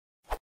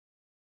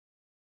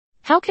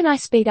How can I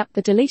speed up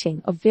the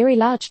deleting of very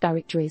large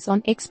directories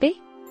on XP?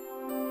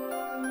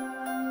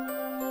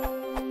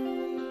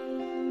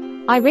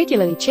 I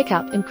regularly check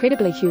out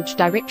incredibly huge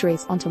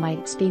directories onto my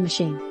XP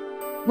machine.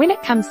 When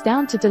it comes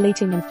down to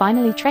deleting and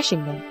finally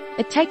trashing them,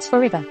 it takes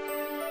forever.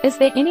 Is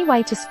there any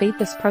way to speed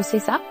this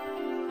process up?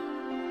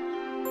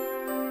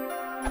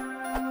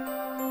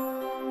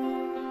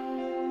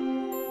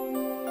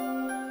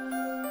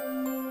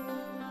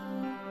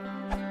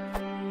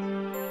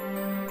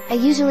 I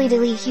usually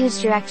delete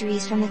huge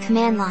directories from the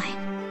command line.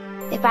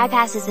 It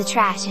bypasses the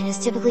trash and is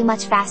typically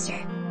much faster.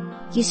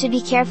 You should be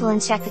careful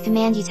and check the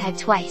command you type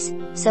twice,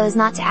 so as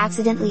not to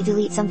accidentally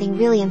delete something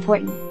really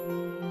important.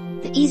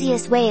 The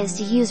easiest way is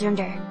to use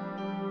rmdir.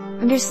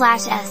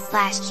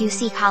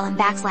 rmdir/s/qc column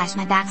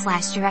 /my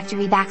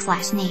 /directory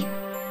 /name.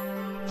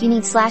 You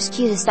need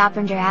 /q to stop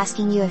rmdir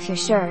asking you if you're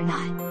sure or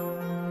not.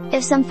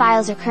 If some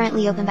files are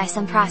currently open by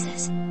some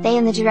process, they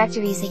and the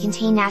directories they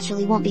contain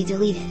naturally won't be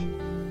deleted.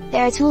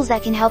 There are tools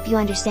that can help you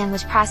understand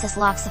which process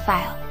locks the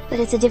file,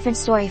 but it's a different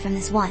story from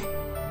this one.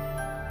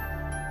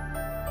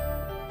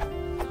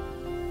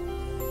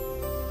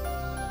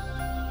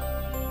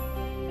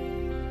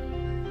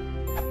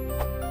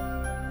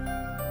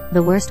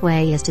 The worst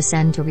way is to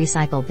send to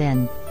recycle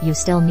bin, you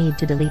still need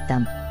to delete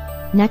them.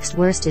 Next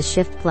worst is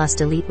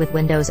Shift+Delete with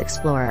Windows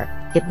Explorer,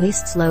 it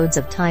wastes loads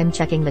of time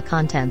checking the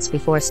contents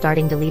before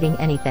starting deleting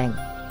anything.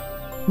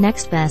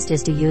 Next best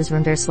is to use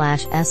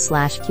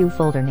rmdir/s/q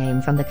folder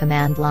name from the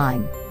command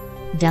line.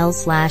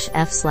 del/f/s/q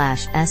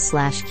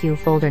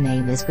folder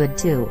name is good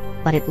too,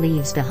 but it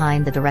leaves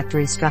behind the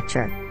directory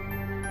structure.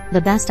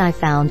 The best I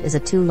found is a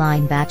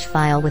 2-line batch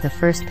file with a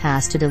first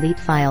pass to delete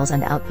files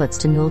and outputs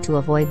to null to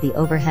avoid the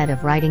overhead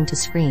of writing to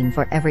screen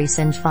for every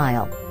single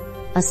file.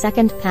 A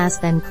second pass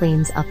then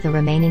cleans up the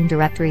remaining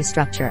directory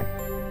structure.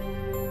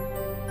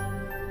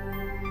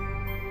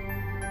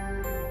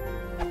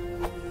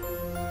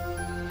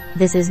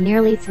 This is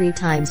nearly 3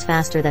 times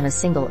faster than a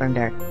single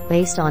rmdir,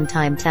 based on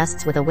time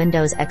tests with a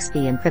Windows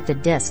XP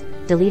encrypted disk,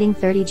 deleting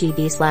 30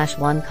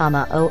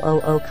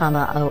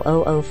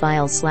 GB/1,000,000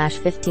 files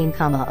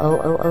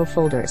 /15,000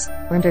 folders.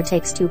 Rmdir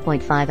takes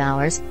 2.5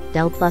 hours,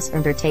 del plus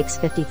rmdir takes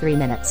 53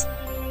 minutes.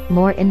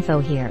 More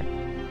info here.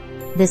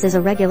 This is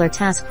a regular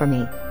task for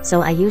me,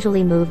 so I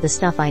usually move the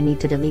stuff I need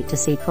to delete to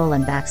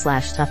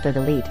C:\stuff to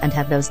delete and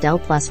have those del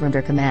plus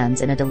rmdir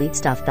commands in a delete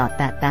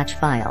stuff.bat batch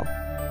file.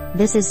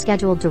 This is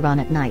scheduled to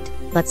run at night,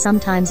 but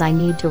sometimes I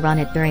need to run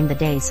it during the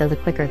day, so the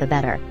quicker the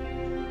better.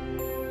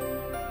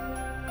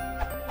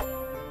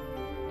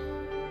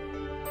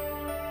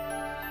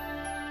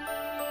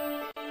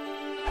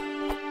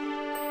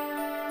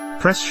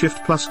 Press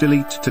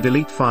Shift+Delete to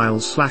delete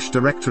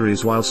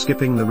files/directories while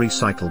skipping the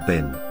recycle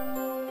bin.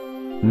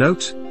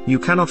 Note, you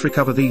cannot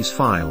recover these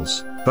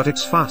files, but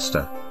it's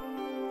faster.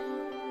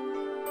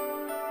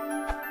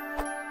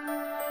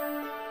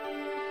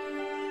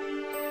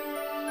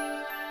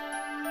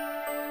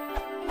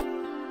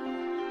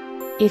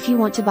 If you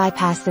want to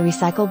bypass the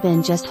recycle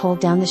bin, just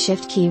hold down the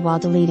Shift key while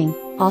deleting.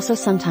 Also,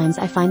 sometimes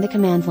I find the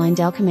command line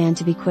del command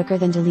to be quicker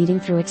than deleting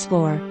through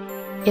Explorer.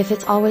 If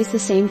it's always the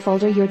same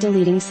folder you're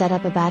deleting, set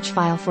up a batch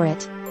file for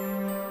it.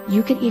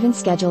 You could even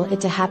schedule it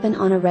to happen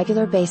on a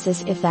regular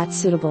basis if that's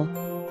suitable.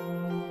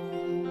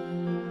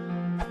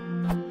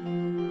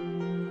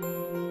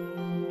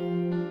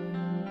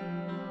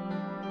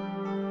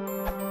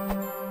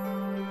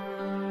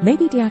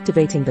 Maybe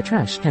deactivating the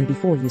trash can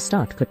before you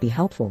start could be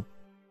helpful.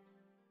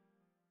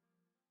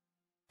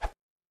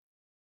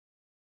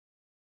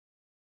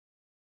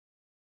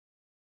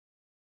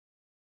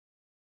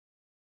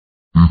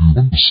 If you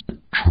want to support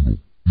channel,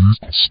 please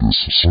consider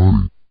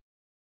subscribing.